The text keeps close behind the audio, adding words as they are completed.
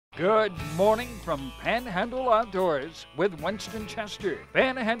Good morning from Panhandle Outdoors with Winston Chester.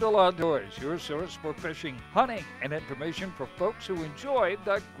 Panhandle Outdoors, your source for fishing, hunting, and information for folks who enjoy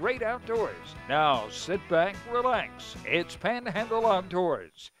the great outdoors. Now sit back, relax. It's Panhandle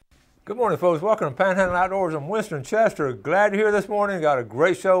Outdoors. Good morning, folks. Welcome to Panhandle Outdoors. I'm Winston Chester. Glad you're here this morning. Got a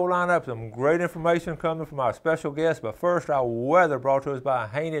great show lined up. Some great information coming from our special guest. But first, our weather brought to us by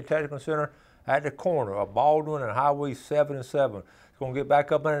Haney Technical Center at the corner of Baldwin and Highway 77. It's going to get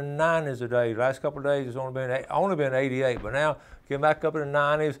back up in the 90s today. Last couple of days it's only been 88, but now getting back up in the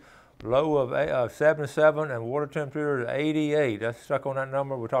 90s. Low of 77 and water temperature is 88. That's stuck on that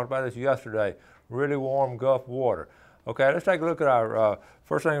number. We talked about this yesterday. Really warm Gulf water. Okay, let's take a look at our,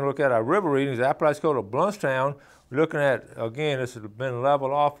 first thing to look at our river readings. Apalachicola, Bluntstown. We're looking at, again, this has been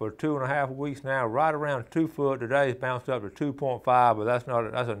leveled off for 2.5 weeks now, right around 2 foot. Today it's bounced up to 2.5, but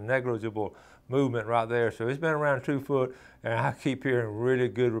that's a negligible movement right there. So it's been around 2 foot, and I keep hearing really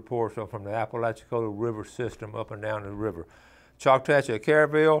good reports from the Apalachicola River system up and down the river. Choctaw at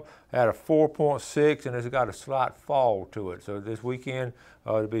Caryville had a 4.6, and it's got a slight fall to it. So this weekend,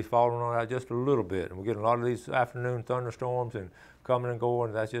 it'll be falling on out just a little bit. And we're getting a lot of these afternoon thunderstorms and coming and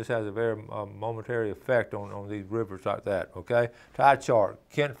going. That just has a very momentary effect on these rivers like that, okay? Tide chart,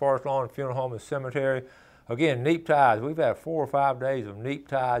 Kent Forest Lawn, Funeral Home and Cemetery. Again, neap tides. We've had 4 or 5 days of neap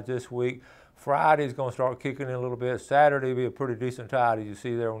tides this week. Friday's going to start kicking in a little bit. Saturday will be a pretty decent tide, as you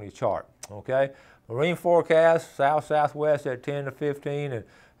see there on your chart, okay? Marine forecast, south-southwest at 10 to 15,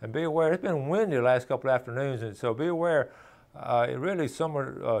 and be aware, it's been windy the last couple of afternoons, and so be aware, really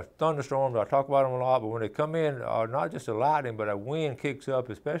summer thunderstorms, I talk about them a lot, but when they come in, not just a lightning, but a wind kicks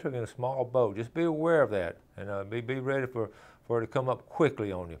up, especially in a small boat. Just be aware of that, and be ready for it to come up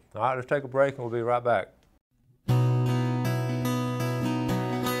quickly on you. All right, let's take a break, and we'll be right back.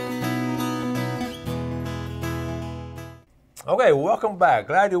 Okay, welcome back.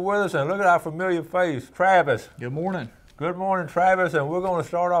 Glad you're with us, and look at our familiar face, Travis. Good morning. Good morning, Travis, and we're going to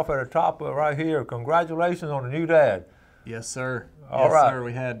start off at the top right here. Congratulations on the new dad. Yes, sir. All right. Sir.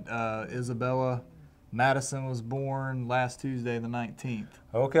 We had Isabella Madison was born last Tuesday, the 19th.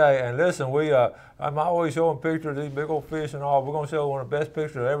 Okay, and listen, I'm always showing pictures of these big old fish and all. We're going to show one of the best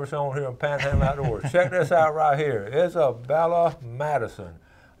pictures I've ever shown here in Panhandle Outdoors. Check this out right here. Isabella Madison.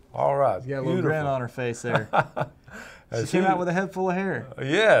 All right. She's got a little grin on her face there. She came out with a head full of hair.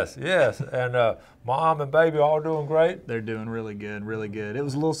 Yes, yes. And mom and baby all doing great? They're doing really good, really good. It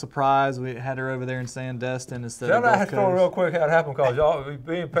was a little surprise. We had her over there in Sandestin instead Tell of Gulf that Coast. story real quick how it happened, because y'all,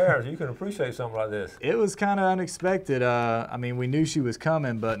 being parents, you can appreciate something like this. It was kind of unexpected. I mean, we knew she was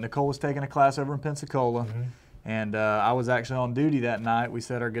coming, but Nicole was taking a class over in Pensacola. Mm-hmm. And I was actually on duty that night. We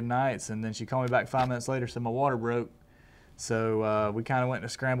said our good nights, and then she called me back 5 minutes later, said my water broke. So we kind of went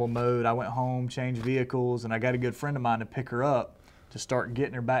into scramble mode. I went home, changed vehicles, and I got a good friend of mine to pick her up to start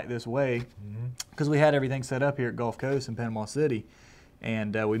getting her back this way, because we had everything set up here at Gulf Coast in Panama City.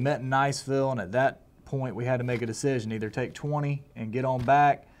 And we met in Niceville, and at that point we had to make a decision, either take 20 and get on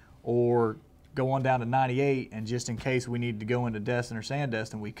back, or go on down to 98, and just in case we needed to go into Destin or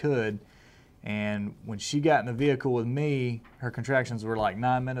Sandestin, we could. And when she got in the vehicle with me, her contractions were like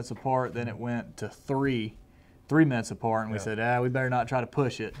 9 minutes apart, then it went to 3 minutes apart, and we said, we better not try to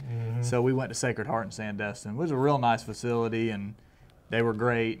push it. So we went to Sacred Heart in Sandestin. It was a real nice facility, and they were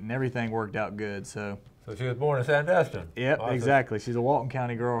great, and everything worked out good. So she was born in Sandestin? Yep, exactly. She's a Walton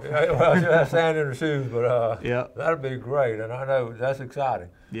County girl. Yeah, well, she has sand in her shoes, but yep. That'd be great, and I know that's exciting.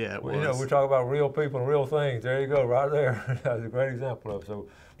 Yeah, it was. You know, we talk about real people and real things. There you go, right there. That's a great example of it. So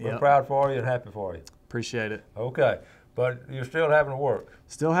we're proud for you and happy for you. Appreciate it. Okay. But you're still having to work.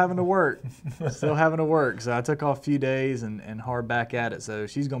 Still having to work. Still having to work. So I took off a few days and hard back at it. So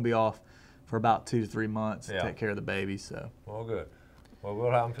she's going to be off for about 2 to 3 months to take care of the baby. So. Well, good.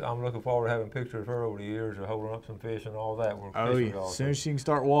 Well, I'm looking forward to having pictures of her over the years of holding up some fish and all that. As soon as she can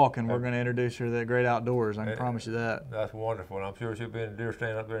start walking, we're going to introduce her to the great outdoors. I can promise you that. That's wonderful. And I'm sure she'll be in deer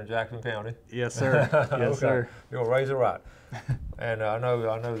stand up there in Jackson County. Yes, sir. Yes, sir. You'll raise her right. And I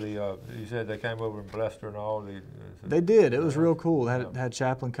know you said they came over and blessed her and all. They did. It was real cool. Had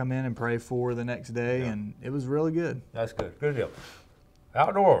chaplain come in and pray for her the next day, and it was really good. That's good. Good deal.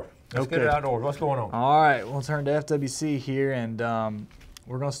 Outdoor. Let's get it outdoors. What's going on? All right. We'll turn to FWC here, and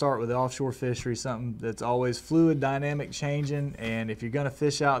we're going to start with the offshore fishery, something that's always fluid, dynamic, changing. And if you're going to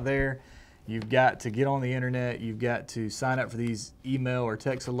fish out there, you've got to get on the internet. You've got to sign up for these email or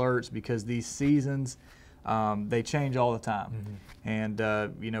text alerts, because these seasons, they change all the time. And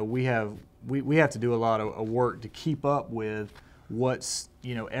you know, we have to do a lot of work to keep up with what's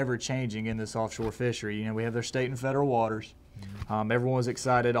ever changing in this offshore fishery. You know, we have their state and federal waters. Everyone was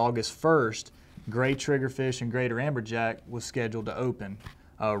excited. August 1st, gray triggerfish and greater amberjack was scheduled to open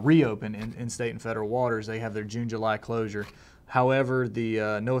reopen in state and federal waters. They have their June-July closure. However, the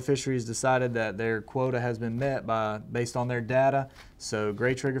NOAA Fisheries decided that their quota has been met based on their data. So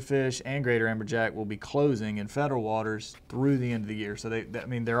gray triggerfish and greater amberjack will be closing in federal waters through the end of the year. So I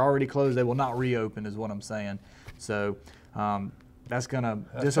mean, they're already closed. They will not reopen, is what I'm saying. So that's going to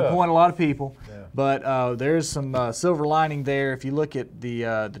disappoint a lot of people. Yeah. But there's some silver lining there. If you look at the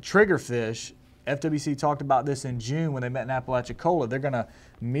triggerfish, FWC talked about this in June when they met in Apalachicola. They're going to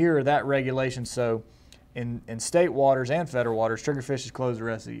mirror that regulation. So in state waters and federal waters, triggerfish is closed the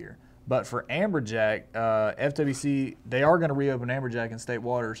rest of the year. But for amberjack, FWC, they are going to reopen amberjack in state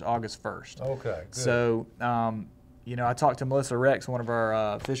waters August 1st. Okay, good. So, you know, I talked to Melissa Rex, one of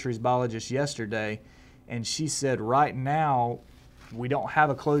our fisheries biologists, yesterday, and she said right now we don't have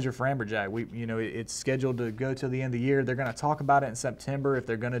a closure for amberjack. You know, it's scheduled to go till the end of the year. They're going to talk about it in September if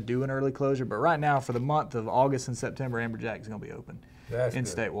they're going to do an early closure. But right now, for the month of August and September, amberjack is going to be open. That's in good.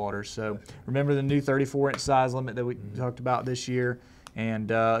 State waters. So remember the new 34-inch size limit that we talked about this year,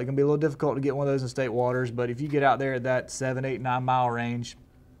 and it's going to be a little difficult to get one of those in state waters. But if you get out there at that 7, 8, 9 mile range,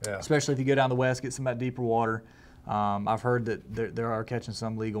 especially if you go down the west, get some of that deeper water, I've heard that there are catching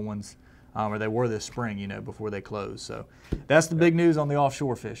some legal ones, or they were this spring, you know, before they closed. So that's the big news on the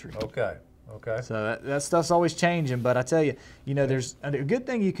offshore fishery. Okay. Okay. So that stuff's always changing, but I tell you, you know, there's a good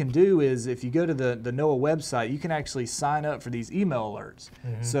thing you can do is if you go to the NOAA website, you can actually sign up for these email alerts.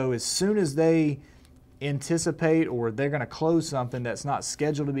 So as soon as they anticipate or they're going to close something that's not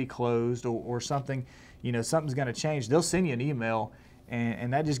scheduled to be closed or something, you know, something's going to change, they'll send you an email,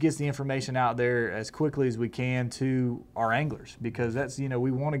 and that just gets the information out there as quickly as we can to our anglers, because that's, you know,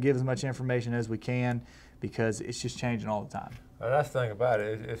 we want to give as much information as we can because it's just changing all the time. And that's the thing about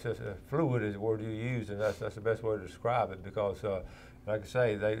it. It's just fluid is the word you use, and that's the best way to describe it, because, like I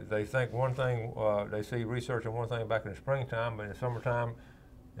say, they think one thing, they see research on one thing back in the springtime, but in the summertime,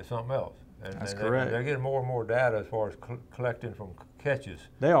 it's something else. And, that's correct. They're getting more and more data as far as collecting from catches.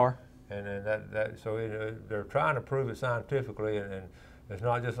 They are. And then so they're trying to prove it scientifically, and it's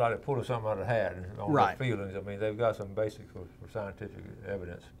not just like they're pulling something out of the hat on their feelings. I mean, they've got some basics for scientific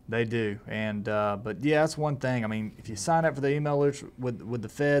evidence. They do, and but yeah, that's one thing. I mean, if you sign up for the email alerts with the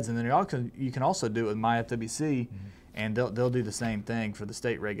feds, and then you can also do it with MyFWC, and they'll do the same thing for the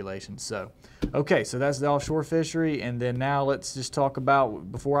state regulations. So, okay, so that's the offshore fishery, and then now let's just talk about,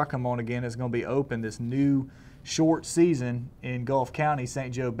 before I come on again, it's going to be open, this new short season in Gulf County,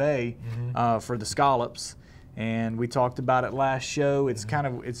 St. Joe Bay, for the scallops. And we talked about it last show. It's kind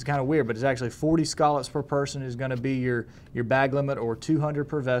of weird, but it's actually 40 scallops per person is going to be your bag limit, or 200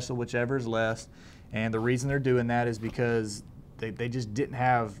 per vessel, whichever is less. And the reason they're doing that is because they just didn't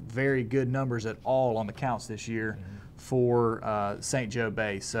have very good numbers at all on the counts this year for St. Joe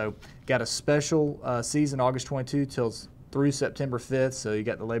Bay. So got a special season August 22 through September 5th. So you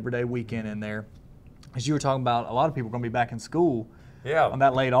got the Labor Day weekend in there. As you were talking about, a lot of people are going to be back in school on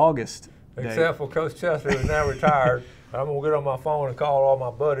that late August. Except for Coach Chester, who's now retired. I'm going to get on my phone and call all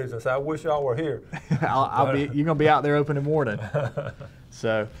my buddies and say, I wish y'all were here. You're going to be out there opening morning.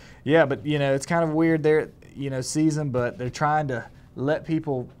 So, yeah, but, you know, it's kind of weird there, you know, season, but they're trying to let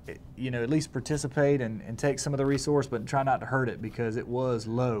people, you know, at least participate and take some of the resource, but try not to hurt it because it was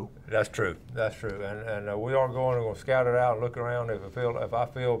low. That's true. That's true. And we are going to scout it out and look around. If I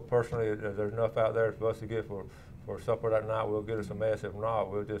feel personally that there's enough out there for us to get for supper that night, we'll get us a mess. If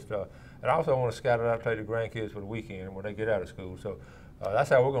not, we'll just and I also want to scout it out, take the grandkids for the weekend when they get out of school. So that's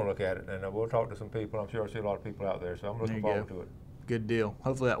how we're going to look at it, and we'll talk to some people. I'm sure I'll see a lot of people out there, so I'm looking forward to it. Good deal.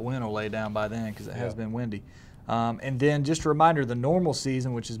 Hopefully that wind will lay down by then, because it has been windy. And then just a reminder, the normal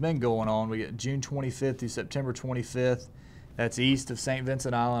season, which has been going on, we get June 25th through September 25th. That's east of St.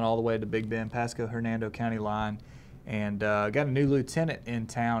 Vincent Island all the way to Big Bend, Pasco, Hernando County line. And got a new lieutenant in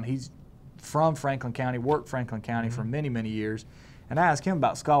town. He's from Franklin County, worked Franklin County for many, many years. And I asked him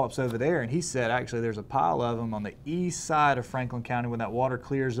about scallops over there, and he said actually there's a pile of them on the east side of Franklin County when that water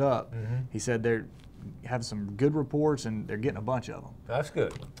clears up. He said they're having some good reports, and they're getting a bunch of them. That's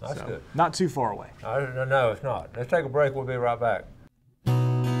good. That's good. Not too far away. No, it's not. Let's take a break. We'll be right back.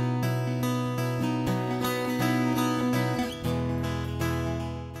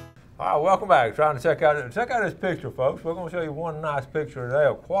 All right, welcome back. Trying to check out this picture, folks. We're going to show you one nice picture today,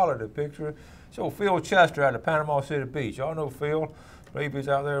 a quality picture. So Phil Chester out of Panama City Beach. Y'all know Phil. I believe he's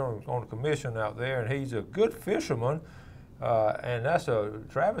out there on a commission out there, and he's a good fisherman. And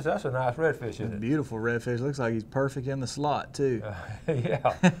Travis, that's a nice redfish, isn't it? Beautiful redfish. Looks like he's perfect in the slot, too.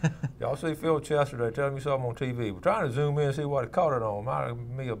 Yeah. Y'all see Phil Chester, they're telling me something on TV. We're trying to zoom in and see what it caught it on. Might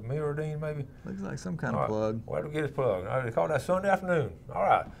be a Mirrodine, maybe? Looks like some kind of plug. Where did we get his plug? They caught that Sunday afternoon. All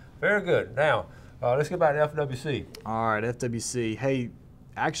right. Very good. Now, let's get back to FWC. All right, FWC. Hey,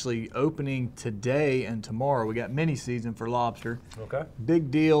 actually opening today and tomorrow. We got mini season for lobster. Okay. Big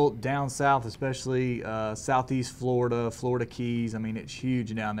deal down south, especially southeast Florida, Florida Keys. I mean, it's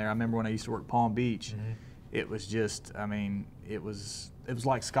huge down there. I remember when I used to work Palm Beach, it was just, I mean, it was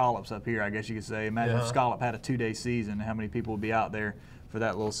like scallops up here, I guess you could say. Imagine if scallop had a 2-day season, how many people would be out there for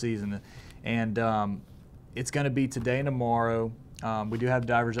that little season. And it's going to be today and tomorrow. We do have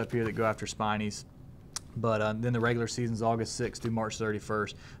divers up here that go after spinies. But then the regular season is August 6th through March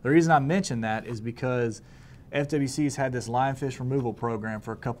 31st. The reason I mention that is because FWC's had this lionfish removal program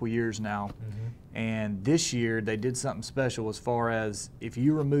for a couple years now. And this year they did something special as far as if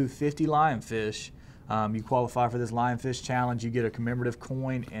you remove 50 lionfish, you qualify for this lionfish challenge. You get a commemorative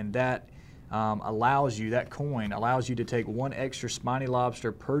coin, and that that coin allows you to take 1 extra spiny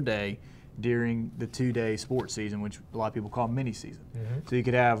lobster per day during the 2-day sports season, which a lot of people call mini season. So you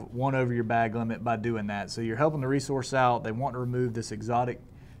could have 1 over your bag limit by doing that. So you're helping the resource out. They want to remove this exotic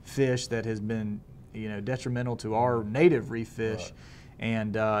fish that has been, detrimental to our native reef fish.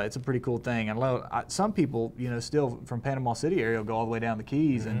 And it's a pretty cool thing. And some people, still from Panama City area will go all the way down the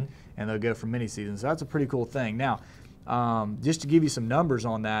Keys and they'll go for mini season. So that's a pretty cool thing. Now, just to give you some numbers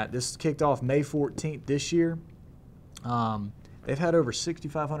on that, this kicked off May 14th this year. They've had over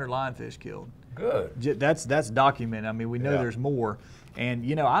 6,500 lionfish killed. Good. That's documented. I mean, we know there's more. And,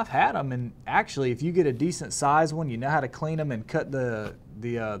 I've had them, and actually, if you get a decent size one, you know how to clean them and cut the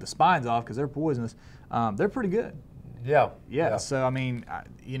spines off because they're poisonous, they're pretty good. Yeah. So, I mean,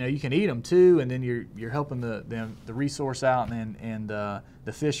 you can eat them too, and then you're helping the resource out and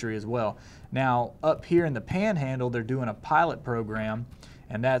the fishery as well. Now, up here in the Panhandle, they're doing a pilot program.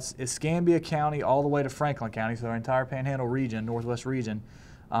 And that's Escambia County all the way to Franklin County, so our entire Panhandle region, Northwest region.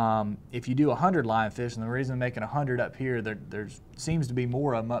 If you do 100 lionfish, and the reason they're making 100 up here, there seems to be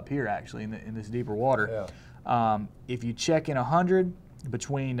more of them up here actually in this deeper water. If you check in 100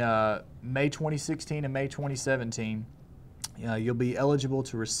 between May 2016 and May 2017, you'll be eligible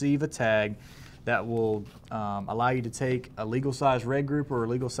to receive a tag that will allow you to take a legal size red grouper or a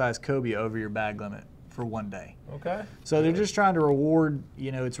legal size cobia over your bag limit for 1 day. Okay. So they're just trying to reward,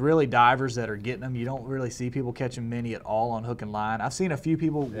 it's really divers that are getting them. You don't really see people catching many at all on hook and line. I've seen a few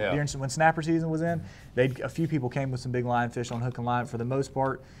people during when snapper season was in, a few people came with some big lionfish on hook and line. For the most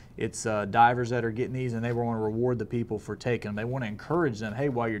part, it's divers that are getting these, and they want to reward the people for taking them. They want to encourage them, hey,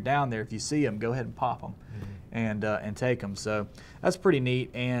 while you're down there, if you see them, go ahead and pop them and take them. So that's pretty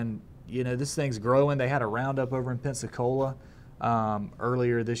neat. And, this thing's growing. They had a roundup over in Pensacola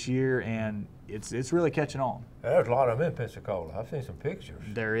earlier this year, and it's really catching on. There's a lot of them in Pensacola. I've seen some pictures.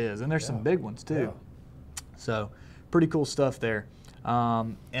 There is, and there's some big ones too. So pretty cool stuff there.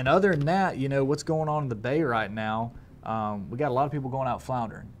 And other than that, what's going on in the bay right now, we got a lot of people going out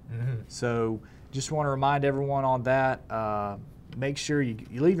floundering. So just want to remind everyone on that, make sure you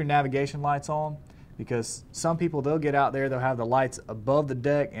leave your navigation lights on, because some people, they'll get out there, they'll have the lights above the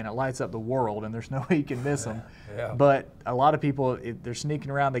deck and it lights up the world and there's no way you can miss them. But a lot of people, they're sneaking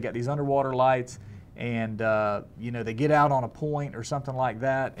around, they got these underwater lights, and they get out on a point or something like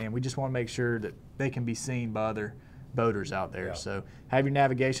that, and we just want to make sure that they can be seen by other boaters out there. So have your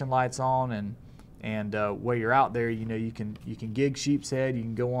navigation lights on, and while you're out there, you can gig sheep's head. You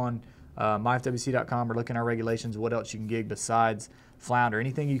can go on myfwc.com or look in our regulations what else you can gig besides flounder.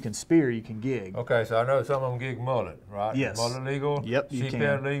 Anything you can spear, you can gig. Okay, so I know some of them gig mullet, right? Yes. Mullet legal? Yep, you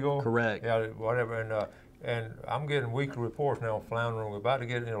sheephead can. legal? Correct. Yeah, whatever. And I'm getting weekly reports now on floundering. We're about to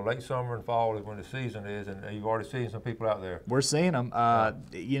get, late summer and fall is when the season is, and you've already seen some people out there. We're seeing them.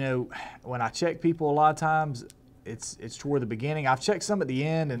 When I check people a lot of times, it's toward the beginning. I've checked some at the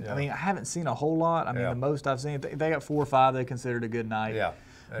end, and I mean, I haven't seen a whole lot. I mean, the most I've seen, they got 4 or 5 they considered a good night. Yeah.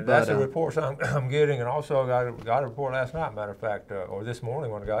 And that's the reports I'm getting, and also got a report last night, matter of fact, or this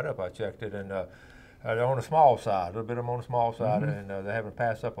morning when I got up, I checked it, and they're on the small side, a little bit of them on the small side, and they haven't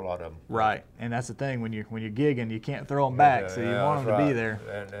passed up a lot of them. Right, and that's the thing, when you're gigging, you can't throw them back, so you want them to be there.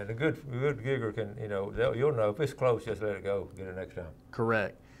 And a good gigger can, you'll know if it's close, just let it go, get it next time.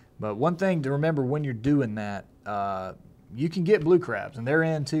 Correct. But one thing to remember when you're doing that, you can get blue crabs, and they're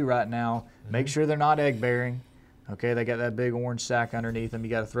in too right now. Make sure they're not egg bearing. Okay, they got that big orange sack underneath them. You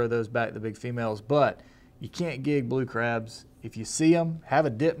got to throw those back, the big females. But you can't gig blue crabs. If you see them, have a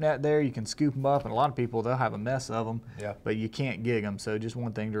dip net there. You can scoop them up, and a lot of people, they'll have a mess of them. But you can't gig them. So just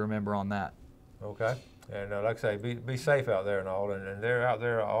one thing to remember on that. Okay. And like I say, be safe out there and all. And they're out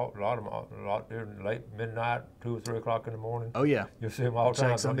there, a lot of them, during late midnight, 2 or 3 o'clock in the morning. Oh, yeah. You'll see them all the time.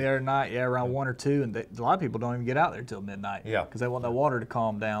 Check some the other night, around 1 or 2. And a lot of people don't even get out there till midnight. Because they want the water to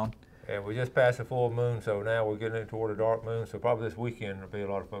calm down. And we just passed the full moon, so now we're getting toward a dark moon. So probably this weekend there'll be a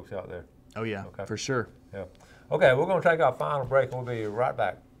lot of folks out there. Oh, yeah, for sure. Yeah. Okay, we're going to take our final break and we'll be right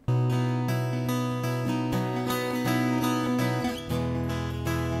back.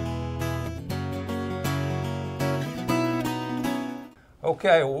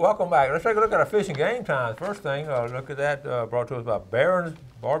 Okay, well, welcome back. Let's take a look at our fishing game times. First thing, look at that, brought to us by Barron's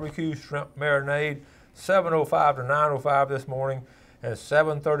Barbecue Shrimp Marinade, 7:05 to 9:05 this morning, and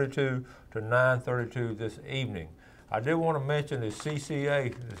 7:32 to 9:32 this evening. I did want to mention the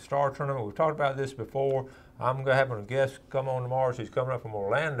CCA, the Star Tournament. We've talked about this before. I'm going to have a guest come on tomorrow. She's coming up from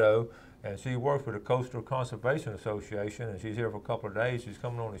Orlando, and she works with the Coastal Conservation Association, and she's here for a couple of days. She's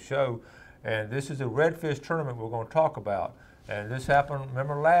coming on the show, and this is the redfish tournament we're going to talk about. And this happened,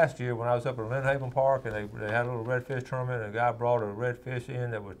 remember last year when I was up at Lynn Haven Park and they had a little redfish tournament, and a guy brought a redfish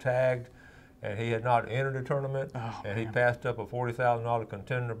in that was tagged, and he had not entered the tournament, and he passed up a $40,000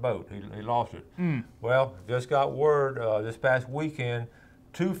 contender boat. He lost it. Well, just got word this past weekend,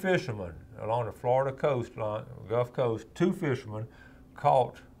 2 fishermen along the Florida coastline, Gulf Coast, 2 fishermen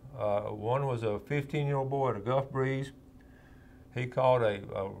caught, one was a 15-year-old boy at a Gulf Breeze. He caught a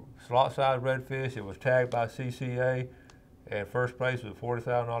slot-sized redfish. It was tagged by CCA. And first place was a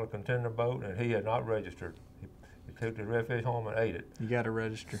 $40,000 contender boat, and he had not registered. He took the redfish home and ate it. You got to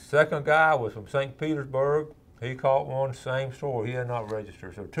register. Second guy was from St. Petersburg. He caught one, same story. He had not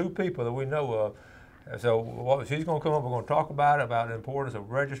registered. So 2 people that we know of. And so she's going to come up. We're going to talk about the importance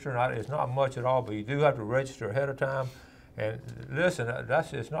of registering. It's not much at all, but you do have to register ahead of time. And listen,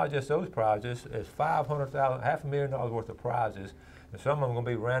 it's not just those prizes. It's $500,000, $500,000 worth of prizes, and some of them are going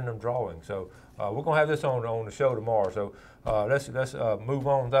to be random drawings. So we're going to have this on the show tomorrow. So let's move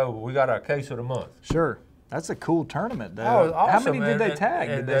on though. We got our case of the month. Sure. That's a cool tournament, though. Oh, awesome, how many man. did they tag?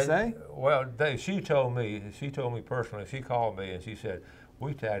 Did they say? Well, she told me personally. She called me and she said,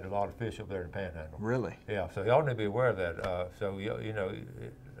 we tagged a lot of fish up there in Panhandle. Really? Yeah. So y'all need to be aware of that. So you know.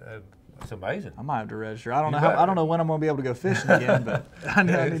 It's amazing. I might have to register. I don't know when I'm going to be able to go fishing again, but I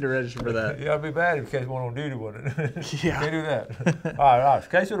need to register for that. Yeah, it'd be bad in case one on duty wouldn't. Yeah. Can't do that. All right.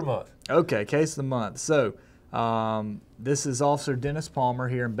 Case of the month. Okay, case of the month. So this is Officer Dennis Palmer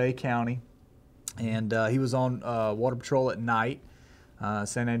here in Bay County, and he was on water patrol at night,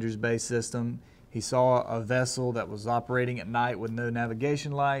 St. Andrews Bay system. He saw a vessel that was operating at night with no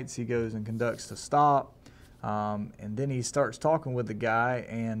navigation lights. He goes and conducts a stop. And then he starts talking with the guy,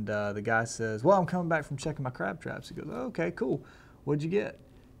 and the guy says, well, I'm coming back from checking my crab traps. He goes, oh, okay, cool. What'd you get?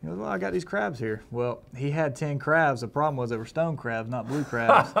 He goes, well, I got these crabs here. Well, he had 10 crabs. The problem was they were stone crabs, not blue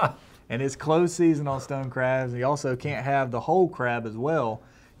crabs. And it's closed season on stone crabs. He also can't have the whole crab as well.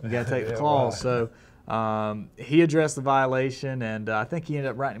 You got to take the claws. Right. So he addressed the violation, and I think he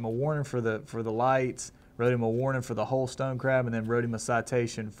ended up writing him a warning for the lights, wrote him a warning for the whole stone crab, and then wrote him a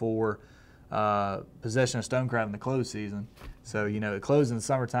citation for possession of stone crab in the closed season. So, you know, it closed in the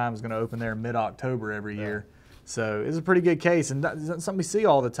summertime, is going to open there in mid-October every year. So it's a pretty good case, and that's something we see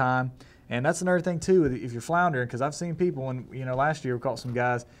all the time. And that's another thing, too, if you're floundering, because I've seen people, when, you know, last year we caught some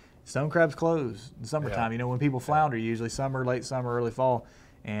guys, stone crabs close in summertime. You know, when people flounder, usually summer, late summer, early fall,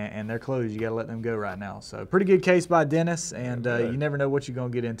 and they're closed. You got to let them go right now. So pretty good case by Dennis, and you never know what you're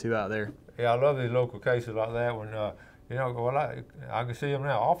going to get into out there. Yeah, I love these local cases like that when you know, well, I can see him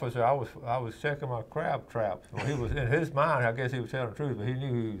now. Officer, I was checking my crab traps. Well, he was in his mind. I guess he was telling the truth, but he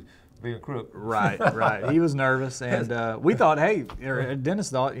knew he was being crook. Right, right. He was nervous, and we thought, hey, or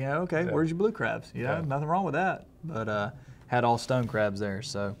Dennis thought, you know, okay, where's your blue crabs? You know, nothing wrong with that. But had all stone crabs there.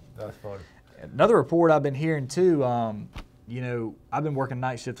 So that's funny. Another report I've been hearing too. You know, I've been working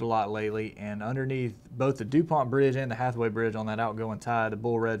night shift a lot lately, and underneath both the DuPont Bridge and the Hathaway Bridge on that outgoing tide, the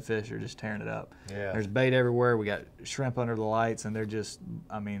bull redfish are just tearing it up. Yeah. There's bait everywhere. We got shrimp under the lights, and they're just,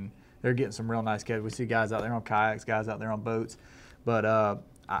 I mean, they're getting some real nice catches. We see guys out there on kayaks, guys out there on boats. But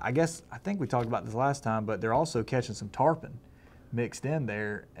I think we talked about this last time, but they're also catching some tarpon mixed in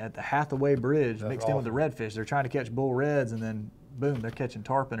there at the Hathaway Bridge, mixed in with the redfish. They're trying to catch bull reds, and then boom, they're catching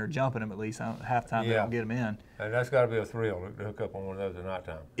tarpon or jumping them at least. Half time they don't get them in. And that's got to be a thrill to hook up on one of those at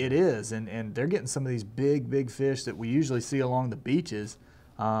nighttime. It is, and they're getting some of these big fish that we usually see along the beaches.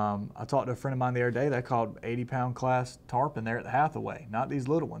 I talked to a friend of mine the other day. They caught 80-pound class tarpon there at the Hathaway, not these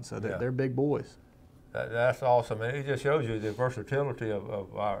little ones. So they're big boys. That's awesome, and it just shows you the versatility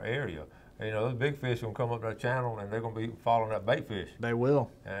of our area. You know, those big fish are going to come up that channel, and they're going to be following that bait fish. They will.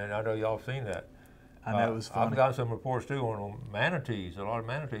 And I know y'all have seen that. I know it was funny. I've gotten some reports too on manatees. A lot of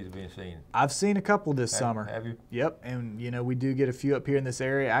manatees are being seen. I've seen a couple this summer. Have you? Yep, and you know, we do get a few up here in this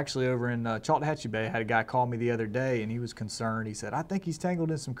area. Actually, over in Chaltahatchee Bay, I had a guy call me the other day, and he was concerned. He said, I think he's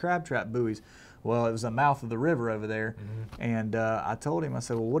tangled in some crab trap buoys. Well, it was the mouth of the river over there, and I told him, I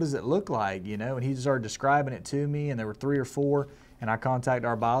said, well, what does it look like, you know? And he started describing it to me, and there were 3 or 4, and I contacted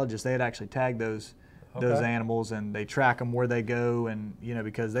our biologists. They had actually tagged those those animals, and they track them where they go, and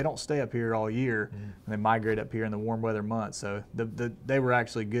because they don't stay up here all year, and they migrate up here in the warm weather months. So they were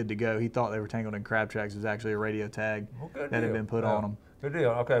actually good to go. He thought they were tangled in crab tracks. It was actually a radio tag that had been put on them. Good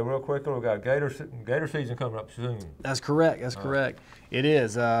deal. Okay, real quickly, we got gator season coming up soon. That's correct. That's correct. It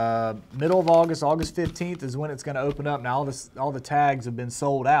is middle of August. August 15th is when it's going to open up. Now all the tags have been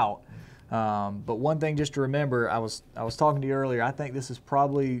sold out. But one thing just to remember, I was talking to you earlier. I think this is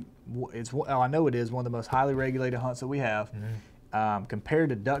probably I know it is one of the most highly regulated hunts that we have. Compared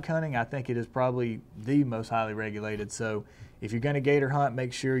to duck hunting, I think it is probably the most highly regulated. So if you're going to gator hunt,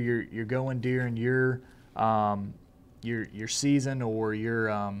 make sure you're going during your season, or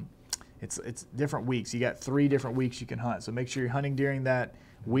your it's different weeks. You got 3 different weeks you can hunt. So make sure you're hunting during that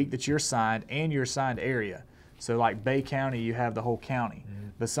week that you're assigned and your assigned area. So like Bay County, you have the whole county.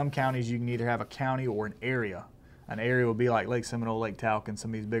 But some counties you can either have a county or an area. An area will be like Lake Seminole, Lake Talcott,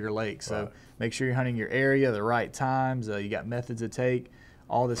 some of these bigger lakes. So make sure you're hunting your area, the right times. You got methods to take.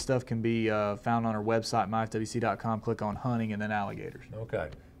 All this stuff can be found on our website, myfwc.com. Click on hunting and then alligators. Okay.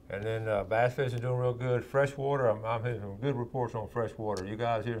 And then bass fishing doing real good. Freshwater, I'm hearing some good reports on freshwater. You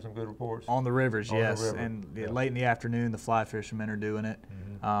guys hearing some good reports? On the rivers, yes. And late in the afternoon, the fly fishermen are doing it.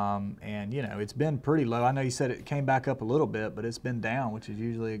 And it's been pretty low. I know you said it came back up a little bit, but it's been down, which is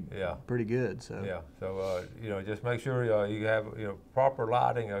usually pretty good. So just make sure you have proper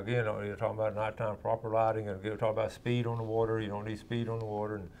lighting. Again, you're talking about nighttime proper lighting, and you're talking about speed on the water. You don't need speed on the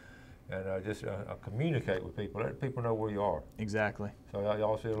water, and just communicate with people. Let people know where you are. Exactly. So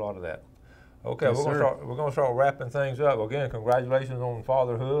y'all see a lot of that. Okay, yes, we're going to start wrapping things up. Again, congratulations on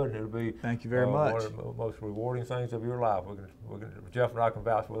fatherhood. It'll be thank you very much. One of the most rewarding things of your life. Jeff and I can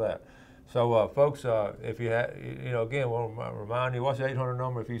vouch for that. So, folks, if you have, again, we'll remind you, what's the 800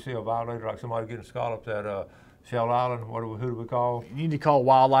 number if you see a violator like somebody getting scallops at Shell Island? Who do we call? You need to call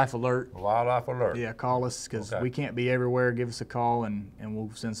Wildlife Alert. Wildlife Alert. Yeah, call us, because we can't be everywhere. Give us a call, and we'll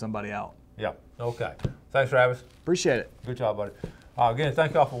send somebody out. Yeah. Okay. Thanks, Travis. Appreciate it. Good job, buddy. Again,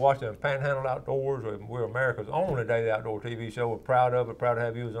 thank y'all for watching Panhandle Outdoors. We're America's only daily outdoor TV show. We're proud of it, proud to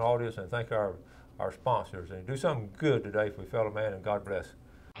have you as an audience, and thank our sponsors. And do something good today for your fellow man, and God bless.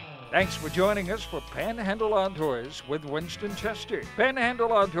 Thanks for joining us for Panhandle Outdoors with Winston Chester.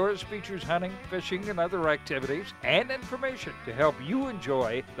 Panhandle Outdoors features hunting, fishing, and other activities and information to help you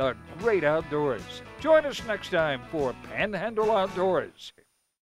enjoy the great outdoors. Join us next time for Panhandle Outdoors.